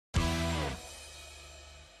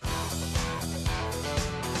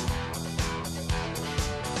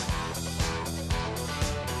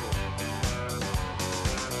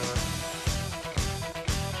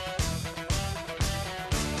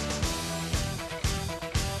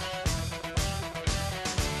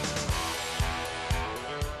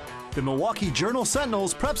The Milwaukee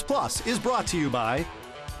Journal-Sentinel's Preps Plus is brought to you by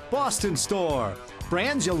Boston Store.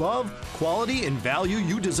 Brands you love, quality and value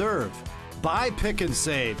you deserve. Buy, pick, and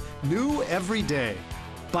save. New every day.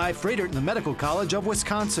 By Freighter the Medical College of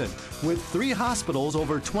Wisconsin. With 3 hospitals,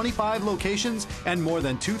 over 25 locations, and more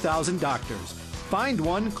than 2,000 doctors. Find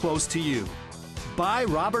one close to you. Buy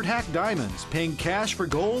Robert Hack Diamonds, paying cash for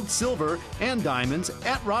gold, silver, and diamonds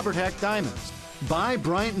at Robert Hack Diamonds. Buy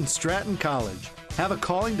Bryant and Stratton College. Have a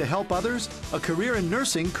calling to help others? A career in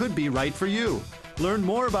nursing could be right for you. Learn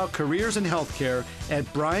more about careers in healthcare at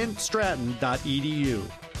bryantstratton.edu.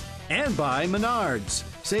 And buy Menards.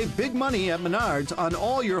 Save big money at Menards on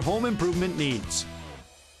all your home improvement needs.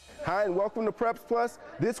 Hi, and welcome to Preps Plus.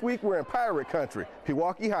 This week we're in pirate country,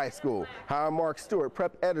 Pewaukee High School. Hi, I'm Mark Stewart,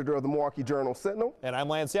 prep editor of the Milwaukee Journal-Sentinel. And I'm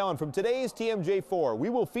Lance Allen. From today's TMJ4,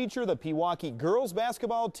 we will feature the Pewaukee girls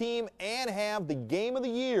basketball team and have the game of the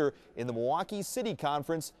year in the Milwaukee City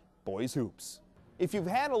Conference Boys Hoops. If you've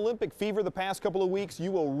had Olympic fever the past couple of weeks,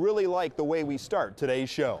 you will really like the way we start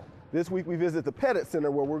today's show. This week we visit the Pettit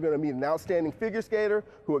Center, where we're going to meet an outstanding figure skater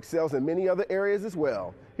who excels in many other areas as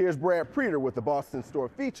well. Here's Brad Preeter with the Boston Store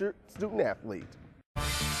featured student athlete.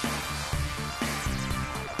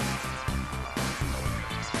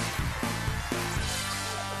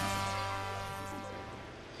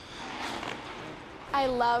 I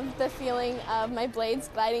love the feeling of my blades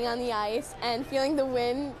gliding on the ice, and feeling the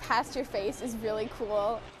wind past your face is really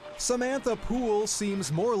cool. Samantha Puhl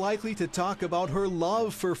seems more likely to talk about her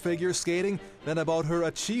love for figure skating than about her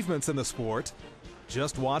achievements in the sport.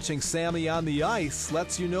 Just watching Sammy on the ice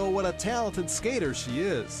lets you know what a talented skater she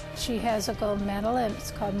is. She has a gold medal, and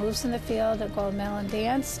it's called Moves in the Field, a gold medal in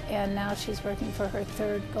dance, and now she's working for her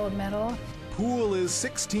 3rd gold medal. Puhl is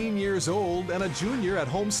 16 years old and a junior at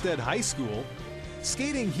Homestead High School.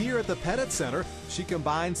 Skating here at the Pettit Center, she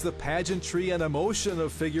combines the pageantry and emotion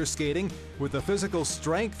of figure skating with the physical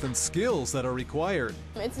strength and skills that are required.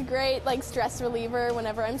 It's a great stress reliever.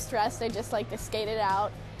 Whenever I'm stressed, I just like to skate it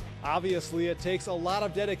out. Obviously, it takes a lot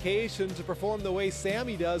of dedication to perform the way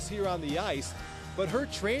Sammy does here on the ice, but her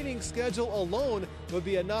training schedule alone would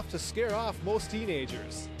be enough to scare off most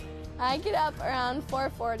teenagers. I get up around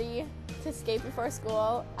 4:40 to skate before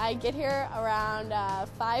school. I get here around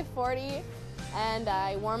 5:40. And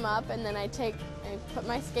I warm up, and then I put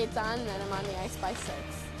my skates on, and then I'm on the ice by 6.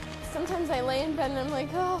 Sometimes I lay in bed and I'm like,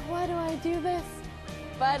 oh, why do I do this?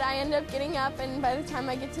 But I end up getting up, and by the time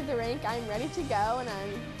I get to the rink, I'm ready to go, and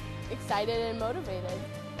I'm excited and motivated.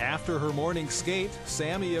 After her morning skate,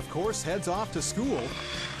 Sammy, of course, heads off to school.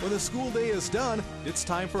 When the school day is done, it's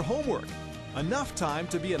time for homework. Enough time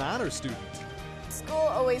to be an honor student. School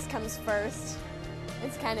always comes first.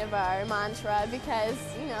 It's kind of our mantra because,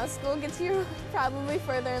 school gets you probably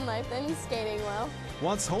further in life than skating will.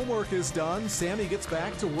 Once homework is done, Sammy gets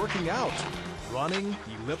back to working out. Running,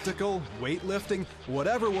 elliptical, weightlifting,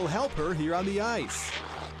 whatever will help her here on the ice.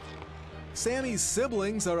 Sammy's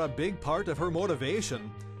siblings are a big part of her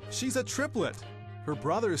motivation. She's a triplet. Her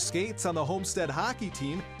brother skates on the Homestead hockey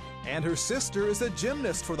team, and her sister is a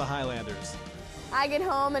gymnast for the Highlanders. I get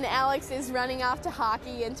home and Alex is running off to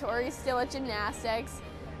hockey and Tori's still at gymnastics.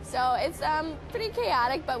 So it's pretty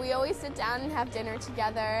chaotic, but we always sit down and have dinner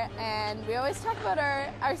together, and we always talk about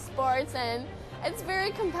our sports, and it's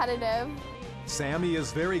very competitive. Sammy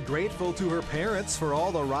is very grateful to her parents for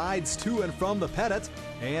all the rides to and from the Pettit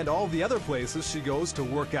and all the other places she goes to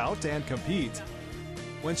work out and compete.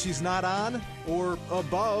 When she's not on or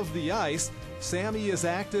above the ice, Sammy is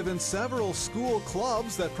active in several school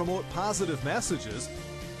clubs that promote positive messages.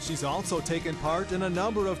 She's also taken part in a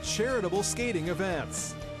number of charitable skating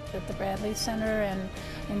events. At the Bradley Center and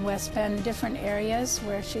in West Bend, different areas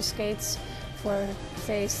where she skates for,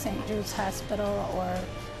 say, St. Jude's Hospital or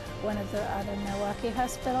one of the other Milwaukee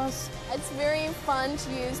hospitals. It's very fun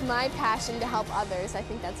to use my passion to help others. I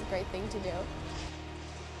think that's a great thing to do.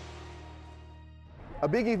 A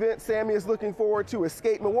big event Sammy is looking forward to is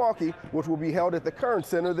Skate Milwaukee, which will be held at the Kern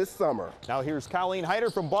Center this summer. Now here's Colleen Hyder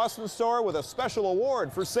from Boston Store with a special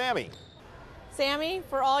award for Sammy. Sammy,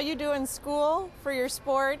 for all you do in school, for your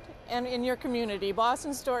sport, and in your community,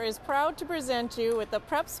 Boston Store is proud to present you with the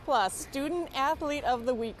Preps Plus Student Athlete of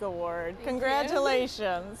the Week Award.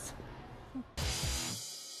 Congratulations.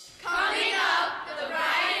 Coming up, the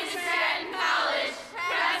Bryant Stratton College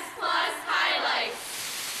Preps Plus highlights.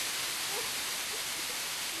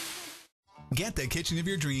 Get the kitchen of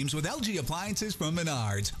your dreams with LG appliances from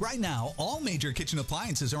Menards. Right now, all major kitchen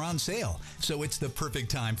appliances are on sale, so it's the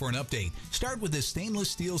perfect time for an update. Start with the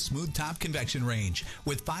stainless steel smooth top convection range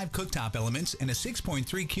with 5 cooktop elements and a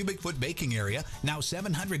 6.3 cubic foot baking area, now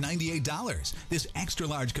 $798. This extra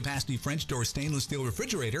large capacity French door stainless steel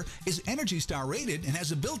refrigerator is Energy Star rated and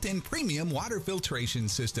has a built-in premium water filtration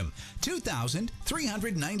system,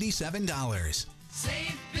 $2,397.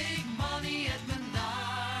 Save big money at Menards.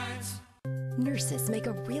 Nurses make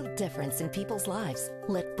a real difference in people's lives.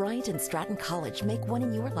 Let Bryant and Stratton College make one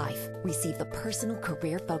in your life. Receive the personal,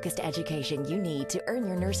 career-focused education you need to earn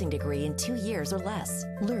your nursing degree in 2 years or less.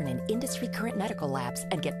 Learn in industry-current medical labs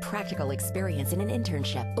and get practical experience in an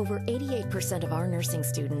internship. Over 88% of our nursing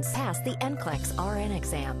students pass the NCLEX RN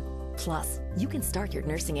exam. Plus, you can start your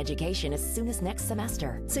nursing education as soon as next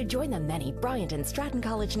semester. So join the many Bryant and Stratton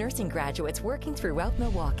College nursing graduates working throughout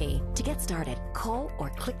Milwaukee. To get started, call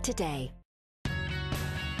or click today.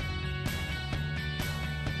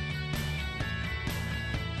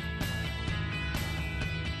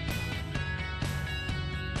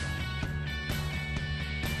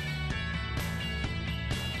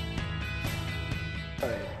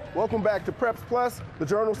 Welcome back to Preps Plus, the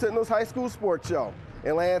Journal Sentinel's high school sports show.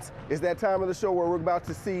 And Lance, it's that time of the show where we're about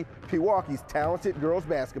to see Pewaukee's talented girls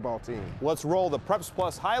basketball team. Let's roll the Preps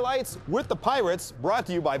Plus highlights with the Pirates, brought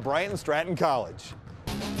to you by Bryant and Stratton College.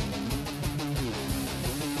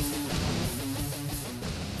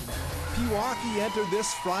 Pewaukee entered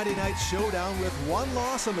this Friday night showdown with 1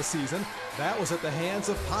 loss on the season. That was at the hands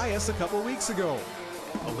of Pius a couple weeks ago.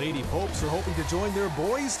 The Lady Popes are hoping to join their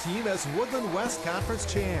boys team as Woodland West Conference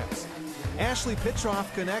champs. Ashley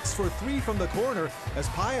Pitroff connects for 3 from the corner as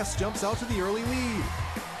Pius jumps out to the early lead.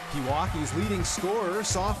 Pewaukee's leading scorer,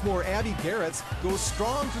 sophomore Abby Garretts, goes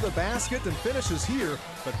strong to the basket and finishes here,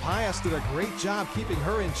 but Pius did a great job keeping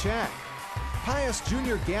her in check. Pius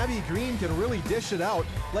junior Gabby Green can really dish it out,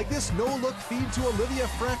 like this no-look feed to Olivia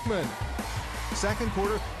Freckman. Second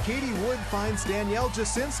quarter, Katie Wood finds Danielle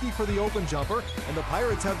Jasinski for the open jumper, and the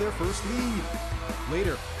Pirates have their first lead.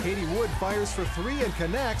 Later, Katie Wood fires for 3 and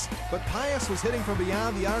connects, but Pius was hitting from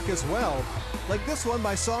beyond the arc as well. Like this one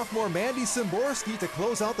by sophomore Mandy Szymborski to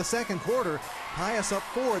close out the second quarter, Pius up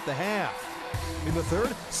 4 at the half. In the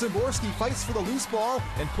third, Szymborski fights for the loose ball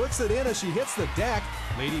and puts it in as she hits the deck.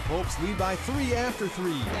 Lady Popes lead by 3 after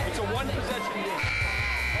 3. It's a one-possession game.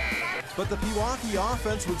 But the Pewaukee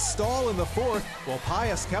offense would stall in the fourth while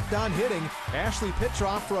Pius kept on hitting. Ashley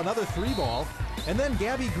Pitroff for another 3-ball. And then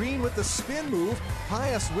Gabby Green with the spin move.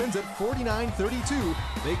 Pius wins at 49-32.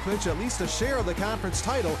 They clinch at least a share of the conference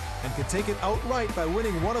title and can take it outright by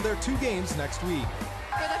winning one of their 2 games next week.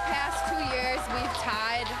 For the past 2 years, we've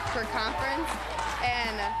tied for conference.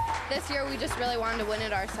 And this year, we just really wanted to win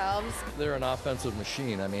it ourselves. They're an offensive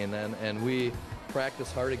machine, I mean, and we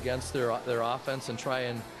practice hard against their offense and try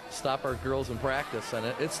and stop our girls in practice, and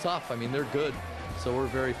it's tough. I mean, they're good, so we're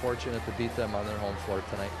very fortunate to beat them on their home floor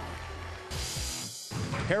tonight.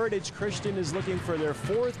 Heritage Christian is looking for their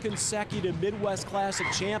 4th consecutive Midwest Classic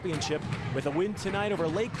championship. With a win tonight over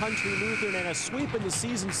Lake Country Lutheran and a sweep in the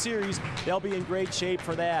season series, they'll be in great shape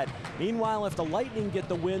for that. Meanwhile, if the Lightning get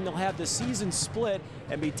the win, they'll have the season split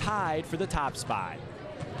and be tied for the top spot.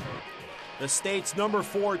 The state's number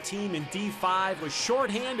 4 team in D5 was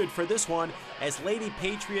shorthanded for this one as Lady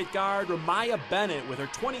Patriot guard Ramaya Bennett, with her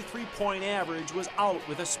 23-point average, was out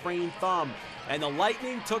with a sprained thumb, and the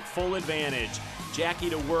Lightning took full advantage. Jackie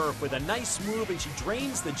DeWerf with a nice move, and she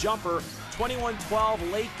drains the jumper.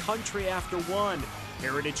 21-12 Lake Country after 1.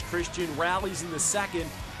 Heritage Christian rallies in the second.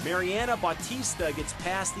 Mariana Bautista gets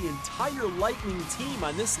past the entire Lightning team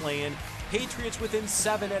on this lay-in. Patriots within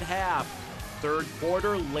 7 at half. Third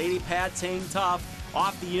quarter, Lady Pats hang tough.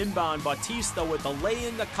 Off the inbound, Bautista with the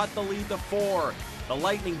lay-in to cut the lead to 4. The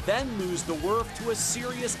Lightning then lose the Werf to a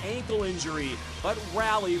serious ankle injury, but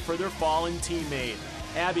rally for their fallen teammate.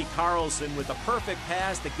 Abby Carlson with a perfect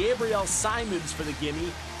pass to Gabrielle Simons for the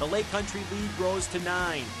gimme. The Lake Country lead grows to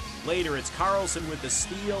 9. Later, it's Carlson with the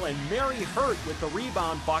steal and Mary Hurt with the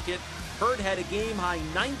rebound bucket. Hurt had a game-high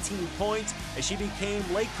 19 points as she became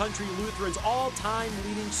Lake Country Lutheran's all-time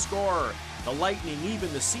leading scorer. The Lightning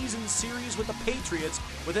even the season series with the Patriots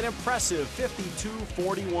with an impressive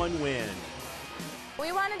 52-41 win.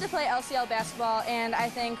 We wanted to play LCL basketball, and I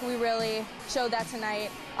think we really showed that tonight.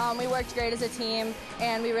 We worked great as a team,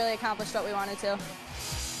 and we really accomplished what we wanted to.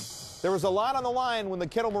 There was a lot on the line when the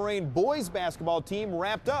Kettle Moraine boys basketball team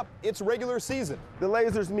wrapped up its regular season. The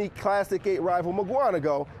Lasers meet Classic 8 rival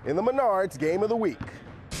Mukwonago in the Menards Game of the Week.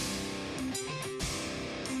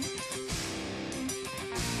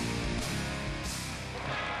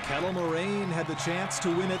 Kettle Moraine had the chance to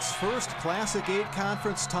win its first Classic 8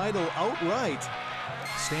 conference title outright.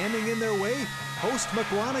 Standing in their way, host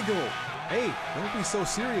Mukwonago. Hey, don't be so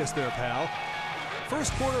serious there, pal.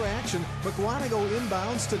 First quarter action, Mukwonago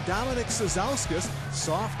inbounds to Dominic Sazowskis,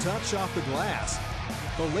 soft touch off the glass.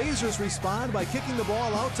 The Lasers respond by kicking the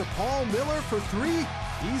ball out to Paul Miller for 3.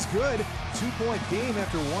 He's good. 2-point game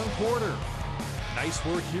after 1 quarter. Nice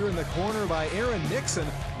work here in the corner by Aaron Nixon.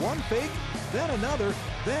 One fake, then another.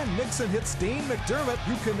 Then Nixon hits Dane McDermott,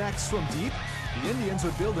 who connects from deep. The Indians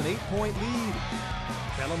would build an 8-point lead.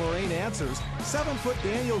 Kettle Moraine answers. 7-foot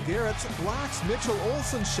Daniel Garretts blocks Mitchell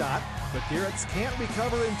Olson's shot, but Garretts can't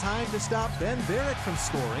recover in time to stop Ben Varick from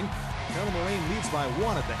scoring. Kettle Moraine leads by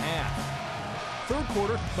 1 at the half. Third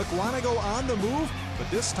quarter, Mukwonago on the move,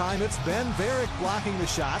 but this time it's Ben Varick blocking the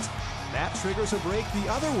shot. That triggers a break the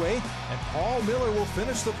other way, and Paul Miller will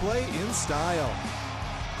finish the play in style.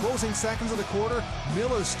 Closing seconds of the quarter,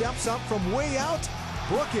 Miller steps up from way out.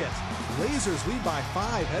 Book it. Lasers lead by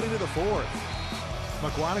 5 heading to the fourth.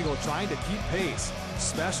 Mukwonago trying to keep pace.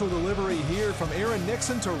 Special delivery here from Aaron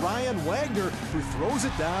Nixon to Ryan Wagner, who throws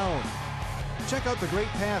it down. Check out the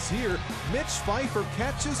great pass here. Mitch Pfeiffer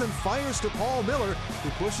catches and fires to Paul Miller, who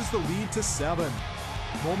pushes the lead to 7.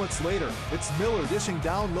 Moments later, it's Miller dishing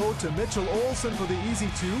down low to Mitchell Olson for the easy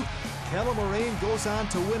 2. Kettle Moraine goes on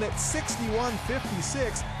to win it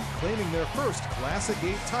 61-56, claiming their first Classic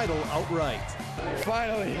 8 title outright.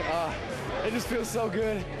 Finally, it just feels so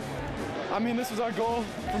good. I mean, this was our goal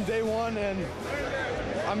from day one, and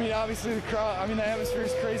I mean, obviously the crowd, the atmosphere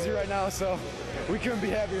is crazy right now, so we couldn't be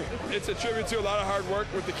happier. It's a tribute to a lot of hard work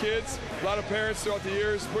with the kids, a lot of parents throughout the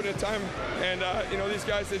years putting in time, and these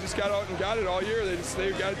guys, they just got out and got it all year.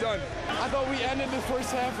 They got it done. I thought we ended the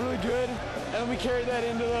first half really good, and then we carried that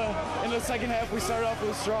into the second half. We started off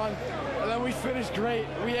really strong, and then we finished great.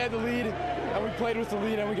 We had the lead, and we played with the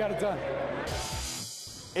lead, and we got it done.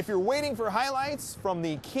 If you're waiting for highlights from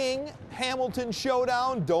the King-Hamilton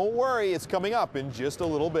showdown, don't worry, it's coming up in just a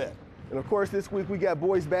little bit. And of course, this week we got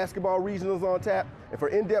boys basketball regionals on tap. And for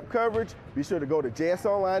in-depth coverage, be sure to go to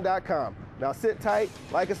jsonline.com. Now sit tight,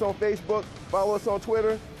 like us on Facebook, follow us on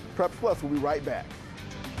Twitter. Preps Plus will be right back.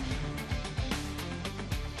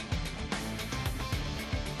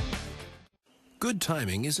 Good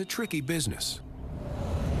timing is a tricky business.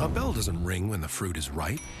 A bell doesn't ring when the fruit is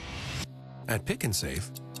ripe. At Pick and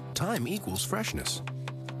Save, time equals freshness.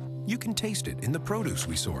 You can taste it in the produce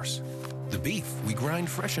we source, the beef we grind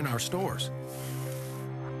fresh in our stores,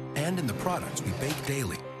 and in the products we bake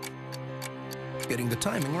daily. Getting the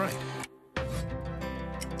timing right.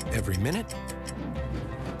 Every minute,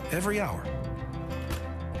 every hour,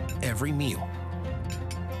 every meal.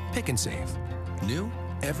 Pick and Save. New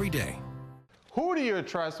every day. Who do you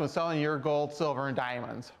trust when selling your gold, silver, and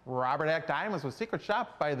diamonds? Robert Hack Diamonds was secret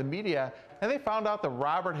shopped by the media, and they found out that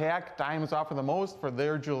Robert Hack Diamonds offer the most for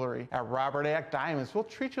their jewelry. At Robert Hack Diamonds, we'll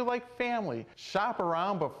treat you like family. Shop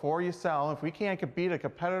around before you sell. If we can't compete a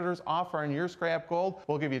competitor's offer on your scrap gold,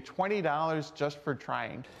 we'll give you $20 just for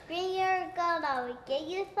trying. Bring your gold, I will get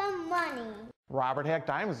you some money. Robert Hack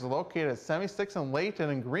Diamonds is located at 76th and Layton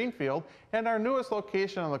in Greenfield, and our newest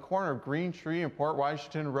location on the corner of Green Tree and Port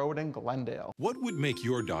Washington Road in Glendale. What would make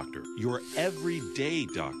your doctor, your everyday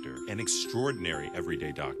doctor, an extraordinary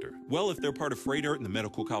everyday doctor? Well, if they're part of Freighter and the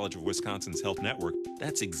Medical College of Wisconsin's Health Network,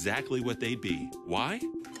 that's exactly what they'd be. Why?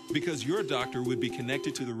 Because your doctor would be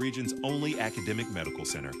connected to the region's only academic medical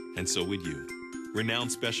center, and so would you.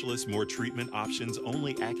 Renowned specialists, more treatment options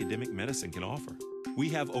only academic medicine can offer. We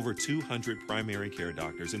have over 200 primary care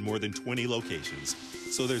doctors in more than 20 locations,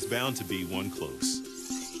 so there's bound to be one close.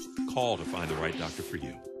 Call to find the right doctor for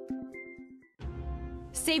you.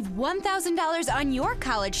 Save $1,000 on your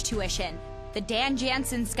college tuition. The Dan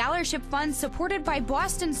Jansen Scholarship Fund, supported by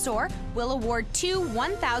Boston Store, will award 2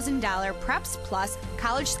 $1,000 Preps Plus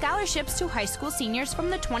college scholarships to high school seniors from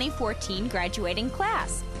the 2014 graduating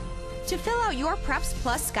class. To fill out your Preps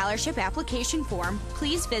Plus scholarship application form,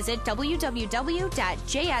 please visit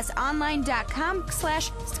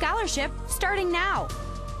www.jsonline.com/scholarship starting now.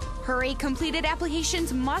 Hurry, completed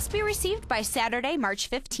applications must be received by Saturday, March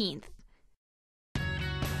 15th.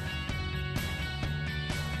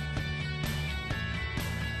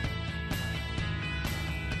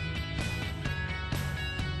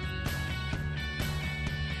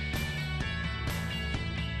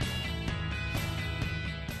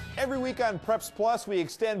 Every week on Preps Plus, we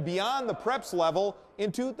extend beyond the preps level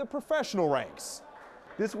into the professional ranks.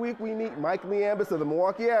 This week we meet Mike Liambas of the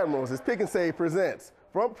Milwaukee Admirals as Pick and Save presents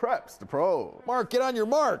From Preps to Pros. Mark, get on your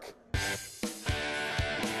mark.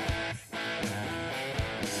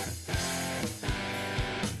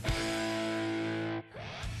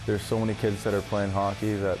 There's so many kids that are playing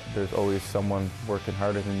hockey that there's always someone working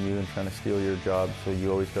harder than you and trying to steal your job, so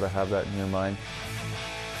you always got to have that in your mind.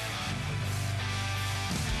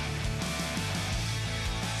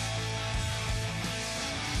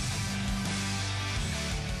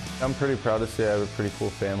 I'm pretty proud to say I have a pretty cool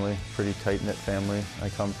family, pretty tight-knit family. I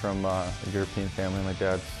come from a European family. My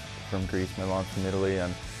dad's from Greece, my mom's from Italy,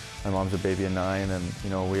 and my mom's a baby of 9, and you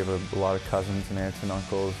know, we have a lot of cousins and aunts and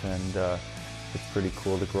uncles, and it's pretty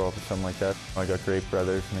cool to grow up with something like that. I got great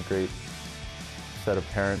brothers and a great set of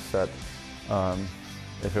parents that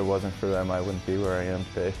if it wasn't for them, I wouldn't be where I am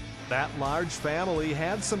today. That large family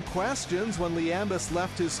had some questions when Liambas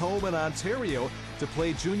left his home in Ontario to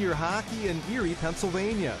play junior hockey in Erie,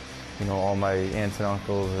 Pennsylvania. You know, all my aunts and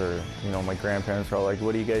uncles or, you know, my grandparents are all like,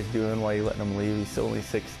 what are you guys doing? Why are you letting him leave? He's only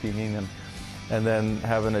 16. And then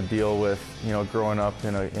having to deal with, you know, growing up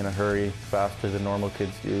in a hurry faster than normal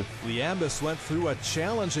kids do. Liambas went through a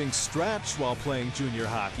challenging stretch while playing junior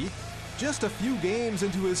hockey. Just a few games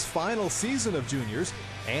into his final season of juniors,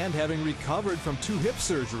 and having recovered from 2 hip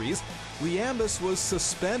surgeries, Liambas was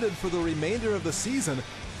suspended for the remainder of the season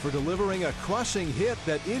for delivering a crushing hit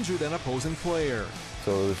that injured an opposing player.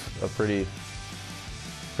 So it was a pretty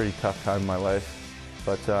tough time in my life.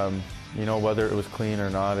 But, you know, whether it was clean or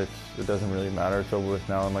not, it doesn't really matter. It's over with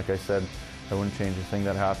now, and like I said, I wouldn't change a thing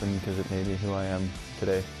that happened because it made me who I am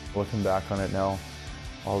today. Looking back on it now,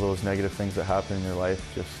 all those negative things that happen in your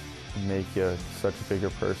life just make you such a bigger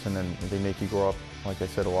person, and they make you grow up, like I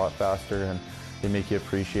said, a lot faster, and they make you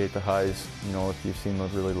appreciate the highs, you know, if you've seen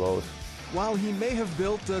those really lows. While he may have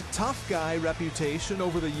built a tough guy reputation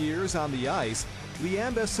over the years on the ice,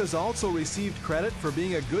 Liambas has also received credit for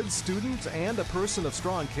being a good student and a person of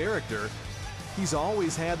strong character. He's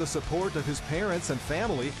always had the support of his parents and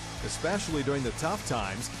family, especially during the tough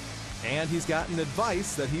times, and he's gotten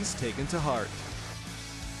advice that he's taken to heart.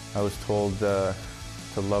 I was told to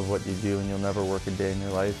love what you do and you'll never work a day in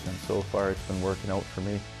your life, and so far it's been working out for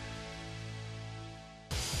me.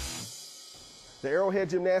 The Arrowhead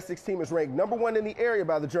Gymnastics team is ranked #1 in the area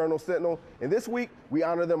by the Journal-Sentinel, and this week we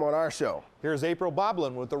honor them on our show. Here's April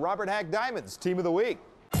Boblin with the Robert Hack Diamonds Team of the Week.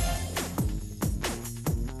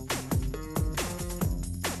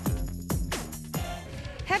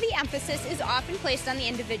 Heavy emphasis is often placed on the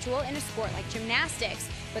individual in a sport like gymnastics,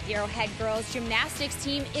 but the Arrowhead girls gymnastics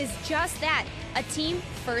team is just that, a team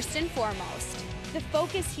first and foremost. The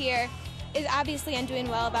focus here is obviously on doing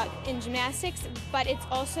well in gymnastics, but it's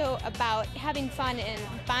also about having fun and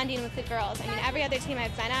bonding with the girls. I mean, every other team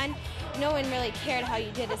I've been on, no one really cared how you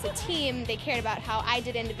did as a team. They cared about how I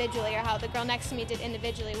did individually or how the girl next to me did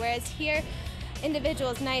individually, whereas here,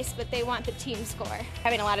 individual is nice, but they want the team score.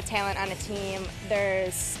 Having a lot of talent on a team,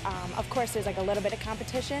 there's, of course, there's like a little bit of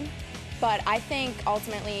competition, but I think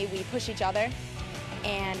ultimately we push each other,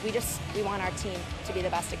 and we want our team to be the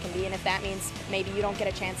best it can be, and if that means maybe you don't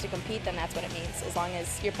get a chance to compete, then that's what it means, as long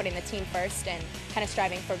as you're putting the team first and kind of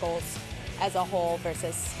striving for goals as a whole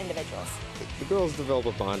versus individuals. The girls develop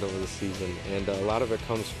a bond over the season, and a lot of it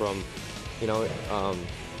comes from, you know,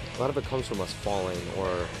 a lot of it comes from us falling or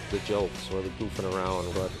the jokes or the goofing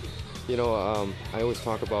around. But, you know, I always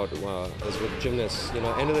talk about, as with gymnasts, you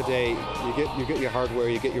know, end of the day, you get your hardware,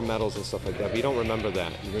 you get your medals and stuff like that, but you don't remember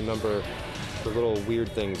that. You remember the little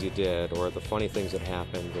weird things you did, or the funny things that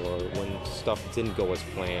happened, or when stuff didn't go as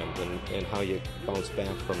planned, and how you bounced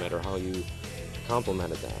back from it, or how you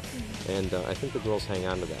complimented that. And I think the girls hang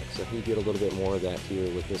on to that, because I think you get a little bit more of that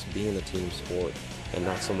here with this being a team sport, and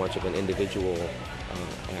not so much of an individual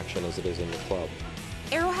action as it is in the club.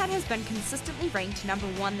 Arrowhead has been consistently ranked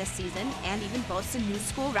 #1 this season and even boasts a new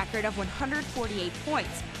school record of 148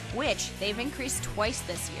 points, which they've increased twice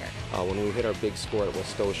this year. When we hit our big score at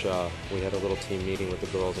Westosha, we had a little team meeting with the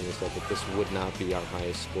girls, and we said that this would not be our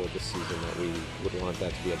highest score this season, that we would want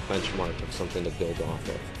that to be a benchmark of something to build off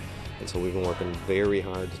of. And so we've been working very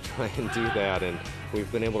hard to try and do that, and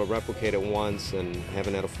we've been able to replicate it once and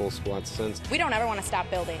haven't had a full squad since. We don't ever want to stop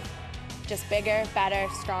building. Just bigger, better,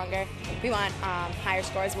 stronger. We want higher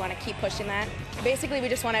scores. We want to keep pushing that. Basically, we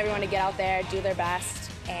just want everyone to get out there, do their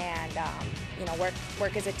best, and you know,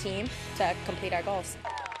 work as a team to complete our goals.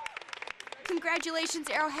 Congratulations,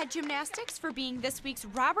 Arrowhead Gymnastics, for being this week's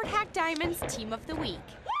Robert Hack Diamonds Team of the Week.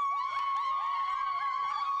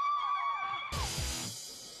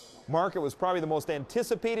 Mark, it was probably the most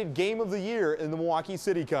anticipated game of the year in the Milwaukee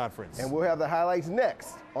City Conference. And we'll have the highlights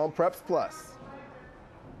next on Preps Plus.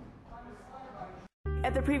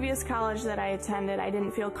 At the previous college that I attended, I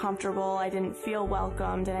didn't feel comfortable, I didn't feel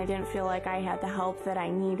welcomed, and I didn't feel like I had the help that I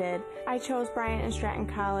needed. I chose Bryant and Stratton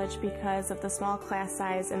College because of the small class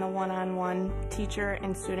size and the one-on-one teacher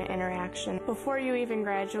and student interaction. Before you even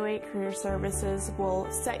graduate, Career Services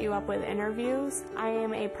will set you up with interviews. I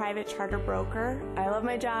am a private charter broker. I love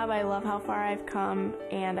my job, I love how far I've come,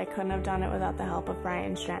 and I couldn't have done it without the help of Bryant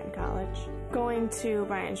and Stratton College. Going to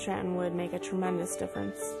Bryant and Stratton would make a tremendous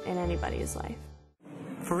difference in anybody's life.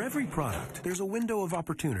 For every product, there's a window of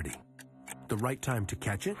opportunity. The right time to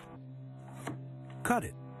catch it, cut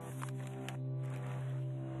it,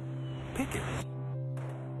 pick it,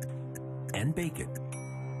 and bake it.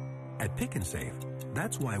 At Pick and Save,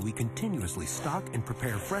 that's why we continuously stock and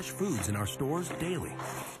prepare fresh foods in our stores daily,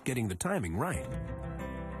 getting the timing right.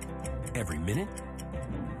 Every minute,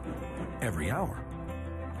 every hour,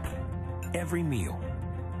 every meal.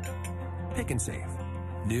 Pick and Save.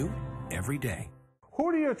 New every day.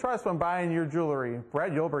 Who do you trust when buying your jewelry?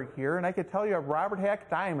 Brad Yulberg here, and I can tell you at Robert Hack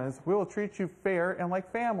Diamonds, we will treat you fair and like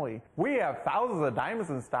family. We have thousands of diamonds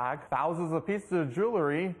in stock, thousands of pieces of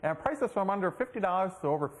jewelry, and prices from under $50 to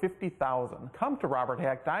over $50,000. Come to Robert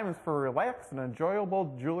Hack Diamonds for a relaxed and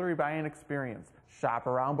enjoyable jewelry buying experience. Shop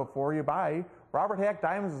around before you buy. Robert Hack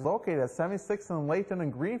Diamonds is located at 76th and Layton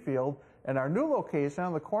and Greenfield, and our new location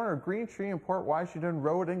on the corner of Green Tree and Port Washington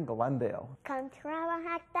Road in Glendale. Come to Robert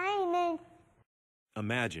Hack Diamonds.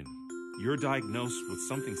 Imagine you're diagnosed with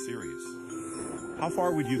something serious. How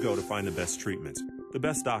far would you go to find the best treatments, the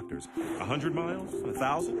best doctors? 100 miles?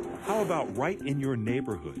 1,000? How about right in your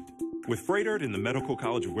neighborhood? With Freighter and the Medical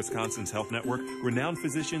College of Wisconsin's Health Network, renowned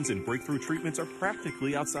physicians and breakthrough treatments are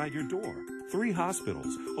practically outside your door. 3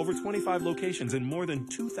 hospitals, over 25 locations, and more than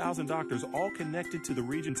 2,000 doctors, all connected to the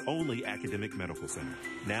region's only academic medical center.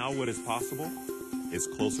 Now what is possible is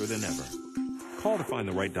closer than ever. Call to find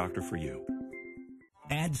the right doctor for you.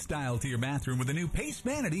 Add style to your bathroom with a new paste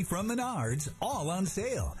vanity from Menards, all on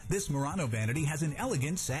sale. This Murano vanity has an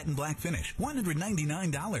elegant satin black finish,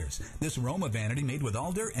 $199. This Roma vanity made with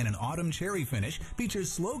alder and an autumn cherry finish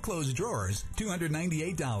features slow close drawers,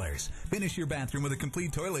 $298. Finish your bathroom with a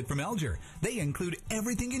complete toilet from Elger. They include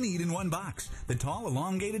everything you need in one box. The tall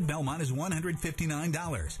elongated Belmont is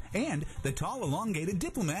 $159, and the tall elongated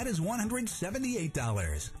Diplomat is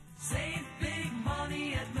 $178. Save big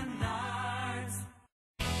money at Menards.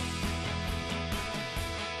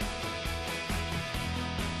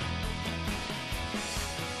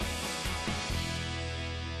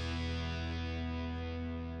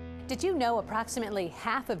 Did you know approximately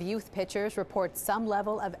half of youth pitchers report some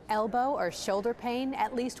level of elbow or shoulder pain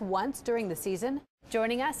at least once during the season?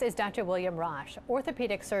 Joining us is Dr. William Rosh,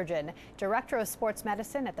 orthopedic surgeon, director of sports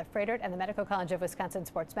medicine at the Freighter and the Medical College of Wisconsin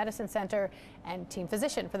Sports Medicine Center, and team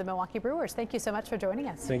physician for the Milwaukee Brewers. Thank you so much for joining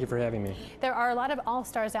us. Thank you for having me. There are a lot of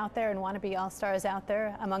all-stars out there and wannabe all-stars out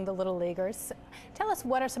there among the little leaguers. Tell us,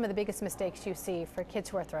 what are some of the biggest mistakes you see for kids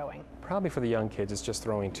who are throwing? Probably for the young kids, it's just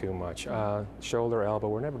throwing too much. Shoulder, elbow,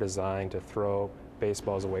 we're never designed to throw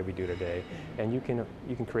baseballs the way we do today, and you can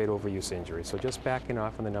create overuse injury. So just backing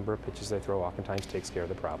off on the number of pitches they throw oftentimes takes care of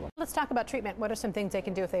the problem. Let's talk about treatment. What are some things they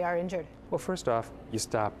can do if they are injured? Well, first off, you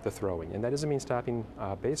stop the throwing, and that doesn't mean stopping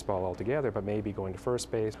baseball altogether, but maybe going to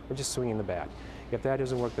first base or just swinging the bat. If that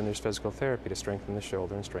doesn't work, then there's physical therapy to strengthen the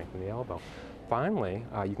shoulder and strengthen the elbow. Finally,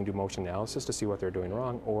 you can do motion analysis to see what they're doing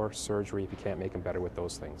wrong, or surgery if you can't make them better with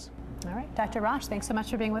those things. All right, Dr. Rosh, thanks so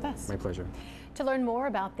much for being with us. My pleasure. To learn more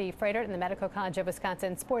about the Freighter and the Medical College of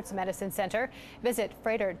Wisconsin Sports Medicine Center, visit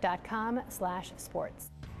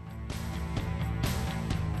freighter.com/sports.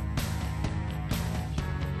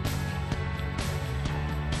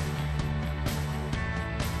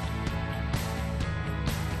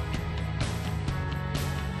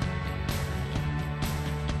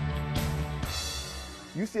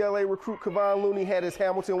 UCLA recruit Kevon Looney had his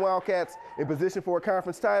Hamilton Wildcats in position for a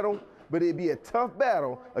conference title, but it'd be a tough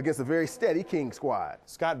battle against a very steady King squad.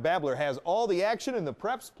 Scott Babler has all the action in the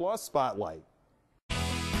Preps Plus Spotlight.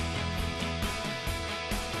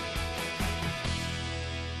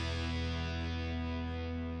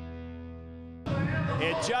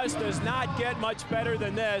 It just does not get much better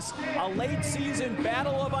than this. A late season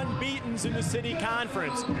battle of unbeatens in the city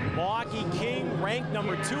conference. Milwaukee King, ranked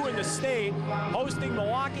number 2 in the state, hosting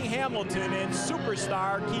Milwaukee Hamilton and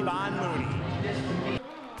superstar Kevon Looney.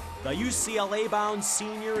 The UCLA-bound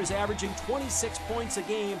senior is averaging 26 points a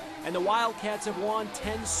game, and the Wildcats have won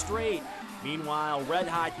 10 straight. Meanwhile, Red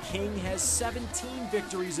Hot King has 17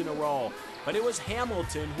 victories in a row. but it was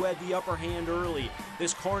Hamilton who had the upper hand early.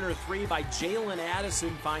 This corner three by Jalen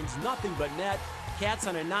Addison finds nothing but net. Cats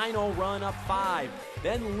on a 9-0 run, up 5.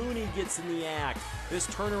 Then Looney gets in the act. This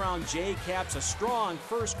turnaround J caps a strong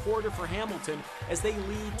first quarter for Hamilton as they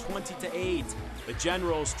lead 20-8. The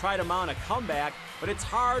Generals try to mount a comeback, but it's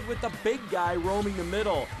hard with the big guy roaming the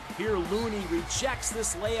middle. Here Looney rejects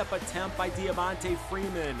this layup attempt by Diamante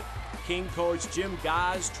Freeman. King coach Jim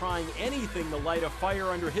Gaz trying anything to light a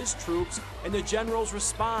fire under his troops, and the Generals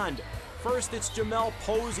respond. First, it's Jamel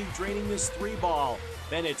Posey draining this three ball.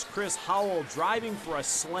 Then it's Chris Howell driving for a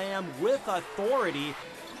slam with authority.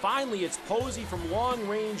 Finally, it's Posey from long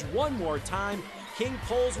range one more time. King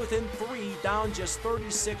pulls within 3, down just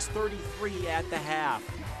 36-33 at the half.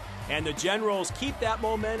 And the Generals keep that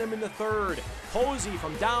momentum in the third. Posey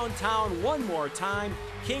from downtown one more time.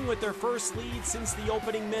 King with their first lead since the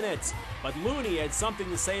opening minutes. But Looney had something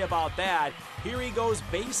to say about that. Here he goes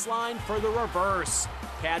baseline for the reverse.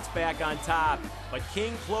 Cats back on top, but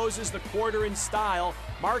King closes the quarter in style.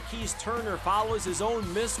 Marquise Turner follows his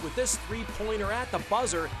own miss with this three-pointer at the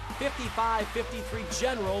buzzer. 55-53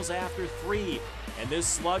 Generals after 3. And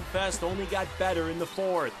this slugfest only got better in the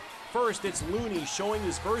fourth. First, it's Looney showing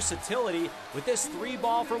his versatility with this three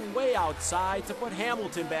ball from way outside to put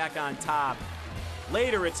Hamilton back on top.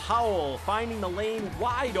 Later, it's Howell finding the lane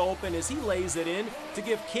wide open as he lays it in to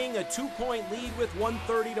give King a 2-point lead with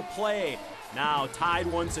 1:30 to play. Now tied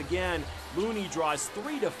once again, Looney draws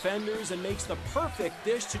 3 defenders and makes the perfect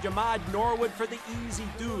dish to Jamad Norwood for the easy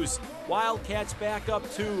deuce. Wildcats back up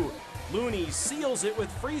 2. Looney seals it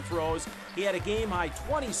with free throws. He had a game-high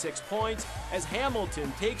 26 points as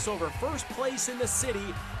Hamilton takes over first place in the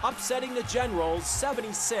city, upsetting the Generals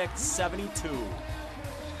 76-72.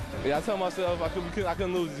 Yeah, I told myself I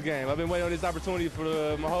couldn't lose this game. I've been waiting on this opportunity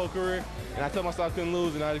for my whole career, and I told myself I couldn't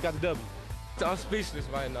lose, and I got the W. I'm speechless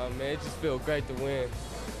right now, man. It just feels great to win,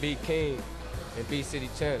 beat King, and beat city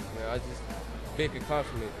champs, man. I just big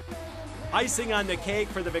accomplishment. Icing on the cake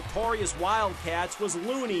for the victorious Wildcats was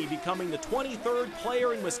Looney becoming the 23rd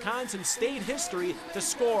player in Wisconsin State history to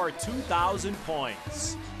score 2,000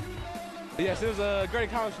 points. Yes, it was a great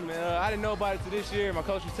accomplishment. I didn't know about it till this year. My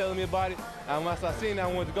coach was telling me about it. When I started seeing it, I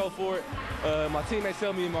wanted to go for it. My teammates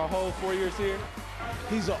tell me my whole 4 years here.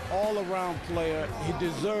 He's an all-around player. He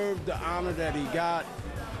deserved the honor that he got.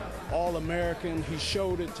 All-American. He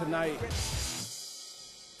showed it tonight.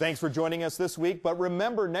 Thanks for joining us this week. But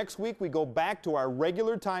remember, next week we go back to our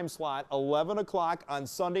regular time slot, 11 o'clock on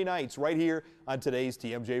Sunday nights, right here on today's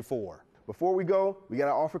TMJ4. Before we go, we got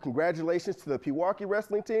to offer congratulations to the Pewaukee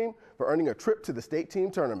wrestling team for earning a trip to the state team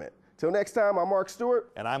tournament. Till next time, I'm Mark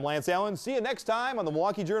Stewart. And I'm Lance Allen. See you next time on the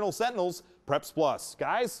Milwaukee Journal Sentinels Preps Plus.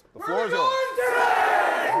 Guys, the floor is yours.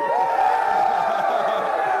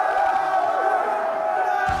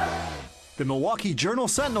 The Milwaukee Journal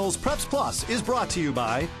Sentinels Preps Plus is brought to you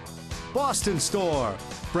by Boston Store.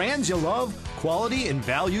 Brands you love, quality and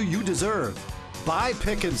value you deserve. By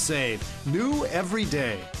Pick and Save, new every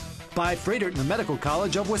day. By Frederick Medical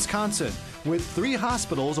College of Wisconsin, with 3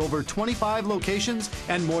 hospitals, over 25 locations,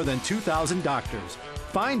 and more than 2,000 doctors.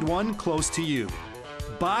 Find one close to you.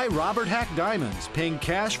 By Robert Hack Diamonds, paying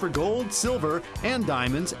cash for gold, silver, and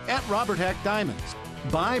diamonds at Robert Hack Diamonds.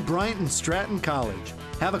 By Bryant and Stratton College.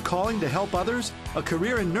 Have a calling to help others? A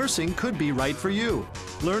career in nursing could be right for you.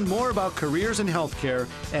 Learn more about careers in healthcare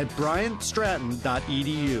at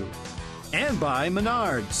bryantstratton.edu. And by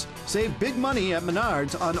Menards. Save big money at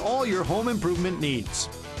Menards on all your home improvement needs.